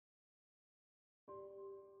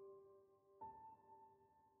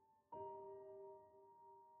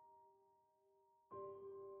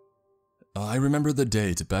I remember the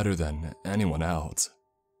date better than anyone else,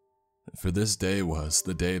 for this day was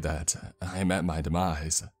the day that I met my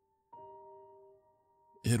demise.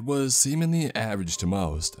 It was seemingly average to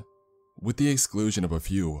most, with the exclusion of a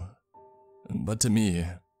few, but to me,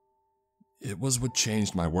 it was what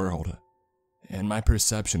changed my world and my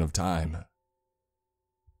perception of time.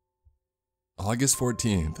 August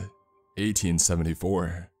 14th,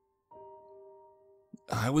 1874.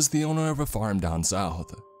 I was the owner of a farm down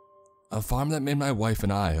south, a farm that made my wife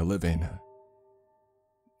and I a living.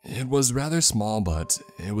 It was rather small, but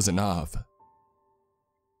it was enough.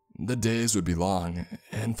 The days would be long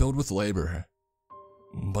and filled with labor,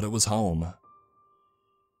 but it was home.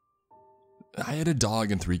 I had a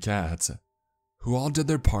dog and 3 cats, who all did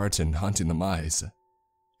their part in hunting the mice,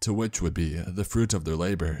 to which would be the fruit of their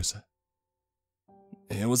labors.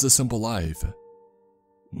 It was a simple life,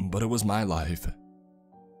 but it was my life.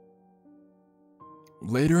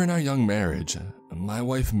 Later in our young marriage, my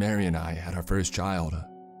wife Mary and I had our first child.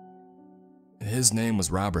 His name was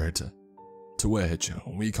Robert, to which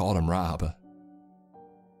we called him Rob.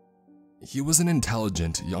 He was an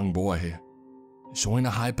intelligent young boy, showing a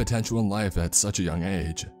high potential in life at such a young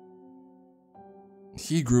age.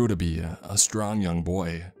 He grew to be a strong young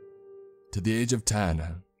boy, to the age of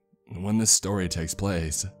 10, when this story takes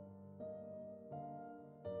place.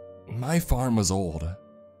 My farm was old,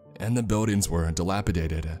 and the buildings were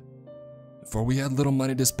dilapidated, for we had little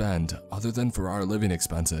money to spend other than for our living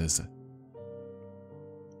expenses.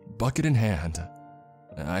 Bucket in hand,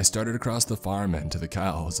 I started across the farm and to the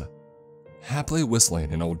cows, happily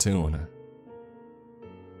whistling an old tune.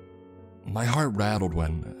 My heart rattled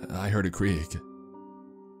when I heard a creak.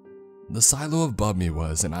 The silo above me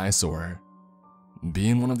was an eyesore,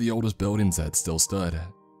 being one of the oldest buildings that still stood,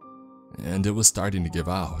 and it was starting to give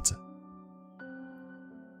out.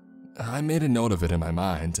 I made a note of it in my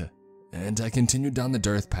mind, and I continued down the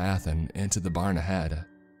dirt path and into the barn ahead.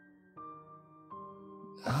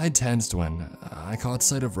 I tensed when I caught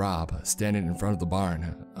sight of Rob standing in front of the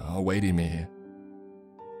barn, awaiting me.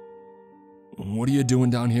 "What are you doing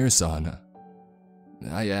down here, son?"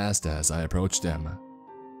 I asked as I approached him.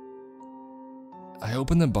 I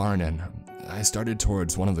opened the barn and I started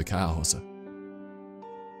towards one of the cows.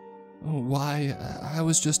 "Why, I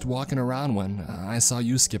was just walking around when I saw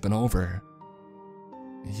you skipping over."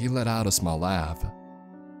 He let out a small laugh.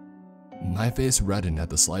 My face reddened at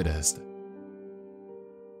the slightest.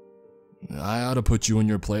 "I ought to put you in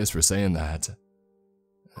your place for saying that,"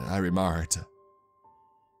 I remarked.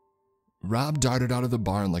 Rob darted out of the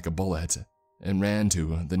barn like a bullet and ran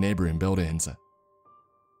to the neighboring buildings.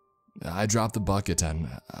 I dropped the bucket and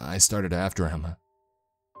I started after him.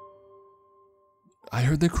 I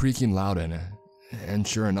heard the creaking louden, and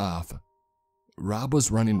sure enough, Rob was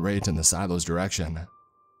running right in the silo's direction.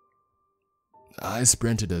 I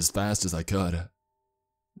sprinted as fast as I could,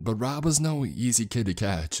 but Rob was no easy kid to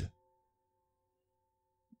catch.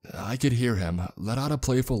 I could hear him let out a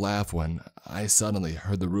playful laugh when I suddenly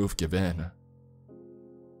heard the roof give in.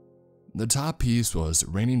 The top piece was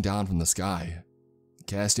raining down from the sky,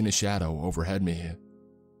 casting a shadow overhead me.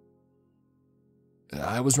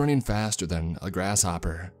 I was running faster than a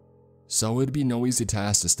grasshopper, so it'd be no easy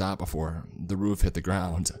task to stop before the roof hit the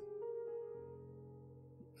ground.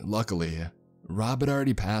 Luckily, Rob had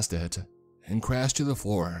already passed it and crashed to the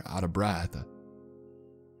floor out of breath.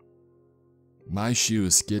 My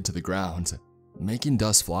shoes skid to the ground, making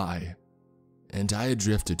dust fly, and I had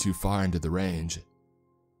drifted too far into the range.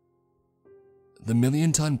 The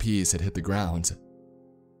million-ton piece had hit the ground,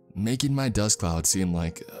 making my dust cloud seem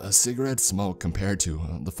like a cigarette smoke compared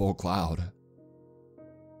to the full cloud.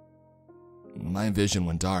 My vision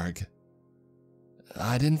went dark.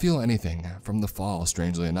 I didn't feel anything from the fall,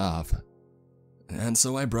 strangely enough, and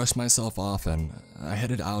so I brushed myself off and I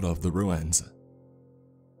headed out of the ruins.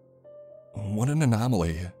 What an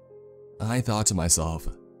anomaly, I thought to myself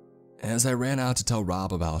as I ran out to tell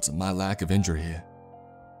Rob about my lack of injury.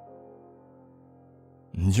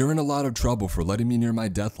 "You're in a lot of trouble for letting me near my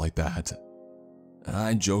death like that,"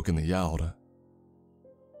 I jokingly yelled.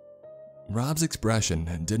 Rob's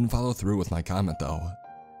expression didn't follow through with my comment though.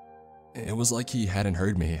 It was like he hadn't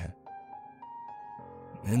heard me.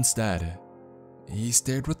 Instead, he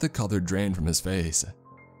stared with the color drained from his face.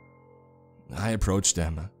 I approached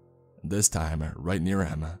him, this time right near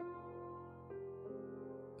him.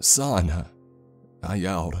 "Son," I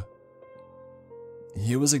yelled.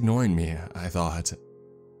 He was ignoring me, I thought.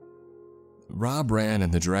 Rob ran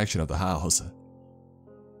in the direction of the house.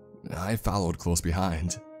 I followed close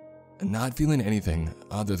behind, not feeling anything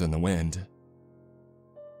other than the wind.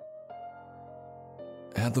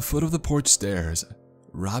 At the foot of the porch stairs,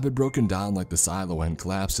 Rob had broken down like the silo and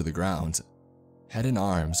collapsed to the ground, head in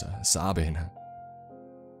arms, sobbing.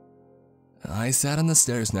 I sat on the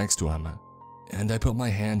stairs next to him, and I put my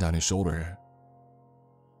hand on his shoulder.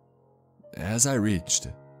 As I reached,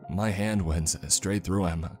 my hand went straight through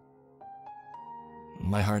him.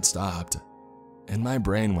 My heart stopped, and my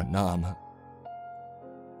brain went numb.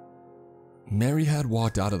 Mary had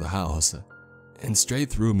walked out of the house and straight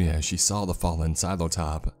through me as she saw the fallen silo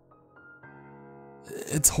top.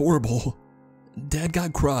 "It's horrible. Dad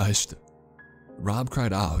got crushed," Rob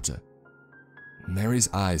cried out.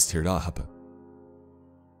 Mary's eyes teared up.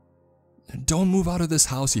 "Don't move out of this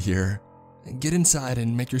house, you hear? Get inside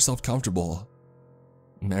and make yourself comfortable,"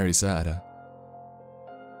 Mary said.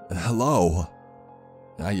 "Hello,"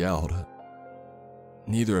 I yelled.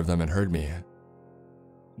 Neither of them had heard me.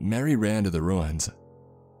 Mary ran to the ruins.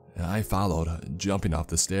 I followed, jumping off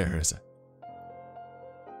the stairs.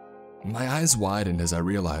 My eyes widened as I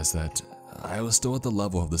realized that I was still at the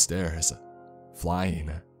level of the stairs,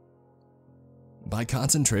 flying. By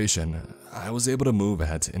concentration, I was able to move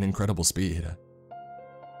at an incredible speed.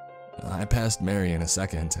 I passed Mary in a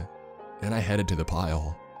second, and I headed to the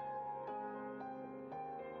pile.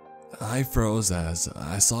 I froze as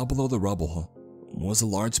I saw below the rubble was a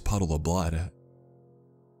large puddle of blood.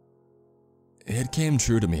 It came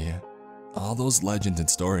true to me, all those legends and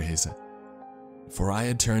stories, for I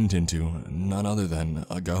had turned into none other than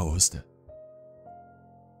a ghost.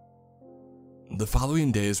 The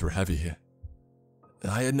following days were heavy.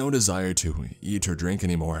 I had no desire to eat or drink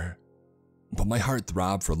anymore, but my heart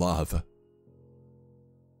throbbed for love.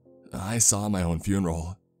 I saw my own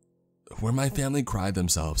funeral, where my family cried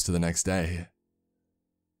themselves to the next day.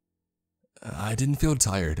 I didn't feel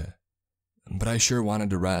tired, but I sure wanted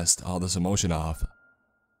to rest all this emotion off,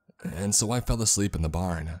 and so I fell asleep in the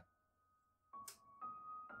barn.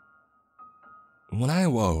 When I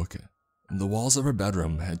awoke, the walls of her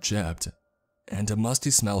bedroom had chipped, and a musty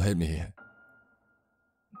smell hit me.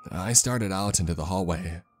 I started out into the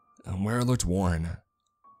hallway, where it looked worn.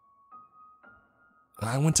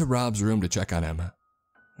 I went to Rob's room to check on him,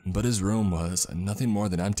 but his room was nothing more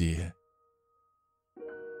than empty.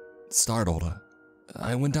 Startled,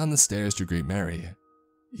 I went down the stairs to greet Mary,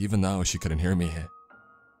 even though she couldn't hear me.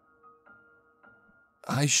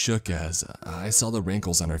 I shook as I saw the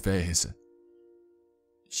wrinkles on her face.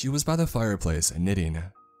 She was by the fireplace knitting.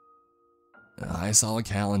 I saw a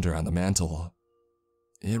calendar on the mantle.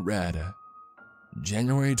 It read,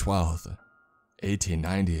 January 12th,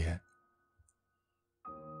 1890.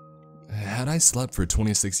 Had I slept for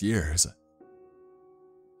 26 years?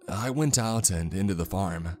 I went out and into the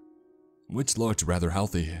farm, which looked rather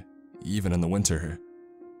healthy, even in the winter.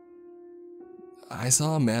 I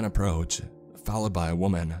saw a man approach, followed by a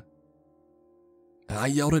woman. I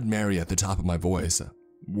yelled at Mary at the top of my voice,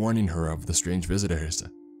 warning her of the strange visitors.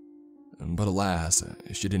 But alas,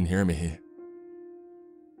 she didn't hear me.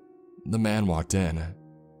 The man walked in.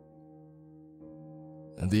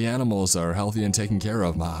 "The animals are healthy and taken care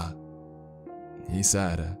of, Ma," he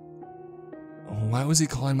said. Why was he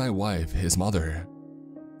calling my wife his mother?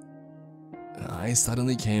 I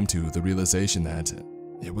suddenly came to the realization that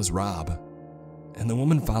it was Rob, and the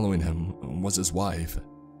woman following him was his wife.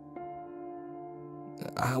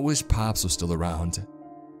 I wish Pops was still around.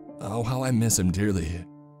 Oh, how I miss him dearly.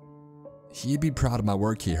 He'd be proud of my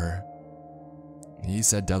work here, he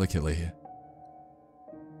said delicately.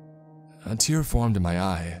 A tear formed in my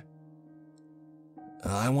eye.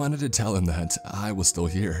 I wanted to tell him that I was still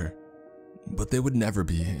here, but they would never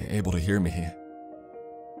be able to hear me.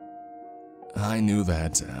 I knew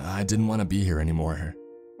that I didn't want to be here anymore.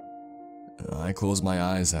 I closed my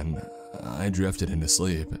eyes and I drifted into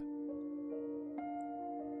sleep.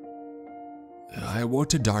 I awoke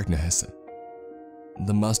to darkness.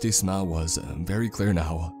 The musty smell was very clear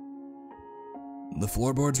now. The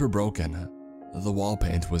floorboards were broken, the wall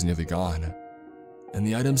paint was nearly gone, and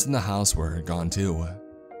the items in the house were gone too.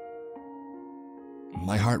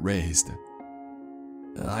 My heart raced.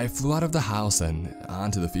 I flew out of the house and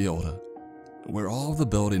onto the field, where all of the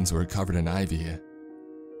buildings were covered in ivy.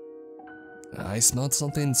 I smelled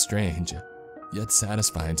something strange, yet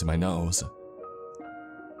satisfying to my nose.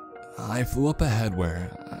 I flew up ahead where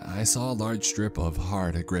I saw a large strip of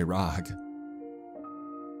hard gray rock.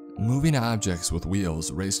 Moving objects with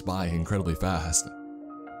wheels raced by incredibly fast.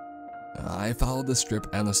 I followed the strip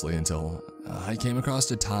endlessly until I came across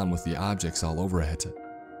a tom with the objects all over it.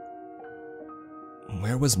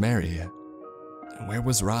 Where was Mary? Where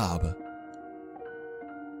was Rob?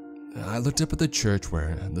 I looked up at the church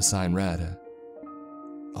where the sign read,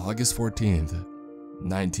 August 14th,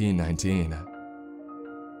 1919.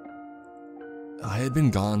 I had been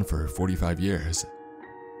gone for 45 years.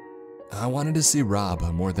 I wanted to see Rob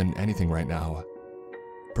more than anything right now.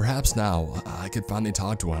 Perhaps now I could finally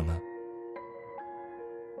talk to him.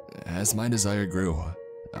 As my desire grew,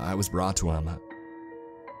 I was brought to him.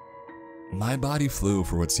 My body flew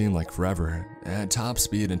for what seemed like forever at top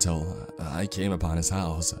speed until I came upon his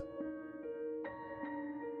house.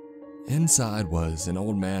 Inside was an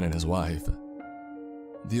old man and his wife.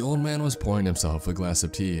 The old man was pouring himself a glass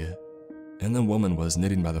of tea, and the woman was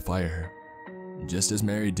knitting by the fire, just as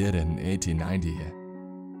Mary did in 1890.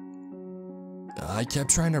 I kept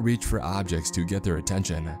trying to reach for objects to get their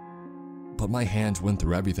attention, but my hands went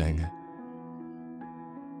through everything.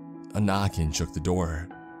 A knocking shook the door.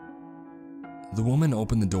 The woman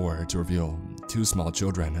opened the door to reveal two small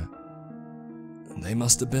children. They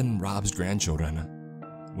must have been Rob's grandchildren,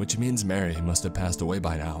 which means Mary must have passed away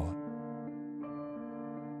by now.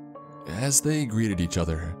 As they greeted each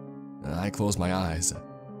other, I closed my eyes,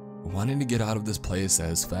 wanting to get out of this place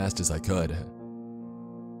as fast as I could.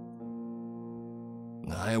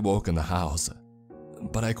 I awoke in the house,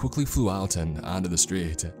 but I quickly flew out and onto the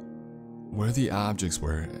street, where the objects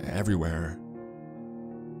were everywhere.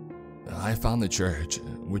 I found the church,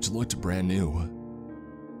 which looked brand new.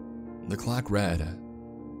 The clock read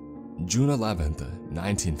June 11th,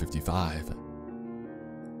 1955.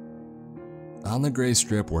 On the gray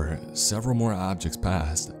strip were several more objects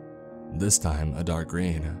passed, this time a dark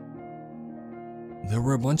green. There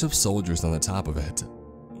were a bunch of soldiers on the top of it,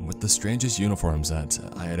 with the strangest uniforms that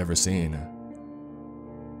I had ever seen.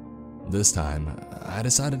 This time, I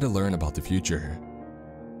decided to learn about the future.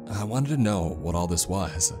 I wanted to know what all this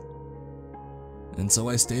was. And so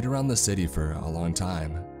I stayed around the city for a long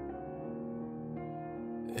time.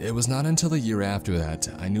 It was not until a year after that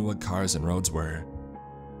I knew what cars and roads were,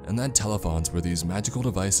 and that telephones were these magical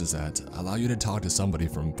devices that allow you to talk to somebody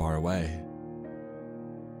from far away.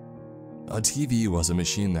 A TV was a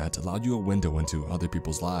machine that allowed you a window into other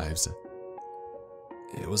people's lives.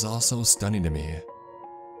 It was also stunning to me.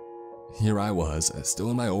 Here I was, still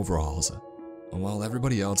in my overalls, while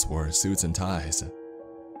everybody else wore suits and ties.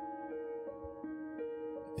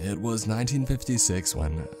 It was 1956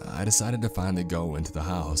 when I decided to finally go into the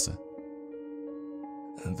house.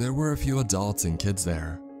 There were a few adults and kids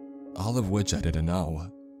there, all of which I didn't know.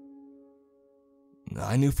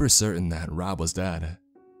 I knew for certain that Rob was dead,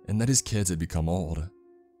 and that his kids had become old,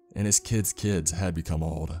 and his kids' kids had become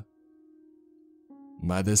old.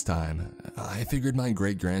 By this time, I figured my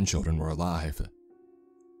great-grandchildren were alive.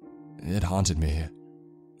 It haunted me,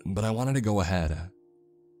 but I wanted to go ahead.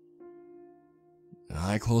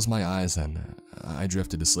 I closed my eyes and I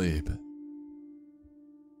drifted to sleep.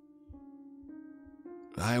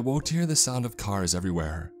 I awoke to hear the sound of cars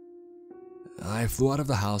everywhere. I flew out of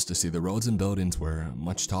the house to see the roads and buildings were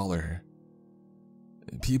much taller.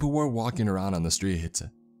 People were walking around on the streets,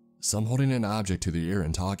 some holding an object to their ear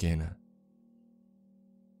and talking.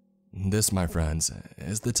 This, my friends,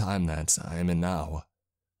 is the time that I am in now.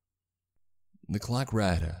 The clock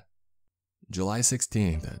read July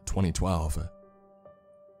 16th, 2012.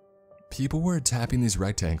 People were tapping these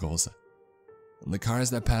rectangles. The cars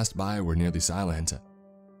that passed by were nearly silent,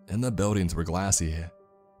 and the buildings were glassy.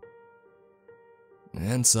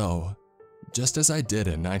 And so, just as I did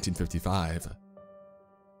in 1955,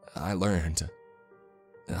 I learned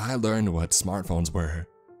what smartphones were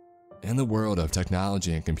in the world of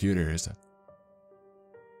technology and computers.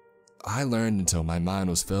 I learned until my mind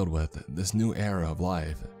was filled with this new era of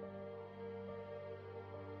life.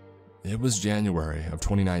 It was January of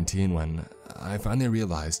 2019 when I finally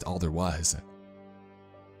realized all there was.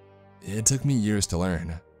 It took me years to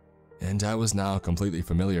learn, and I was now completely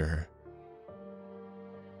familiar.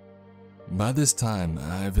 By this time,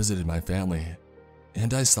 I visited my family,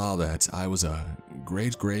 and I saw that I was a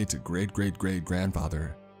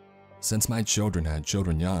great-great-great-great-great-grandfather since my children had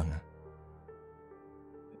children young.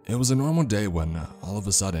 It was a normal day when, all of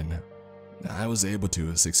a sudden, I was able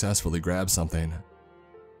to successfully grab something.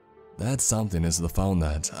 That something is the phone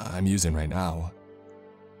that I'm using right now.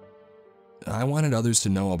 I wanted others to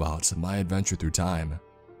know about my adventure through time,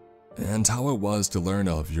 and how it was to learn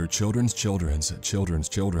of your children's children's children's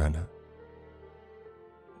children.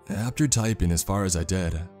 After typing as far as I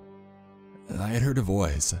did, I had heard a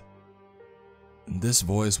voice. This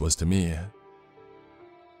voice was to me.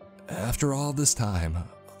 After all this time,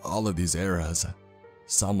 all of these eras,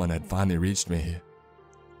 someone had finally reached me.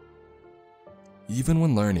 Even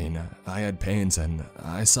when learning, I had pains and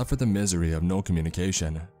I suffered the misery of no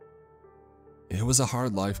communication. It was a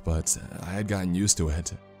hard life, but I had gotten used to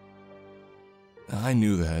it. I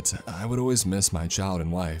knew that I would always miss my child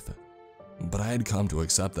and wife, but I had come to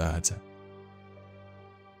accept that.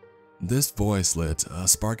 This voice lit a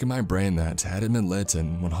spark in my brain that hadn't been lit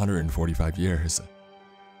in 145 years.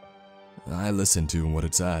 I listened to what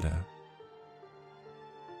it said.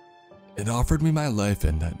 It offered me my life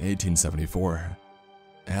in 1874,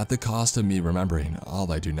 at the cost of me remembering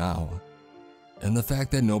all I do now, and the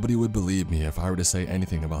fact that nobody would believe me if I were to say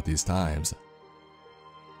anything about these times.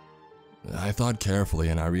 I thought carefully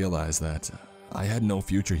and I realized that I had no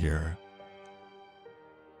future here.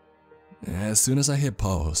 As soon as I hit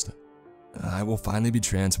post, I will finally be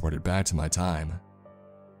transported back to my time,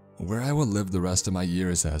 where I will live the rest of my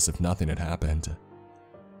years as if nothing had happened.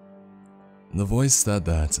 The voice said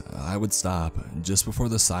that I would stop just before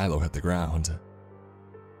the silo hit the ground.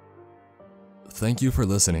 Thank you for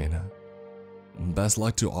listening. Best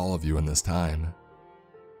luck to all of you in this time.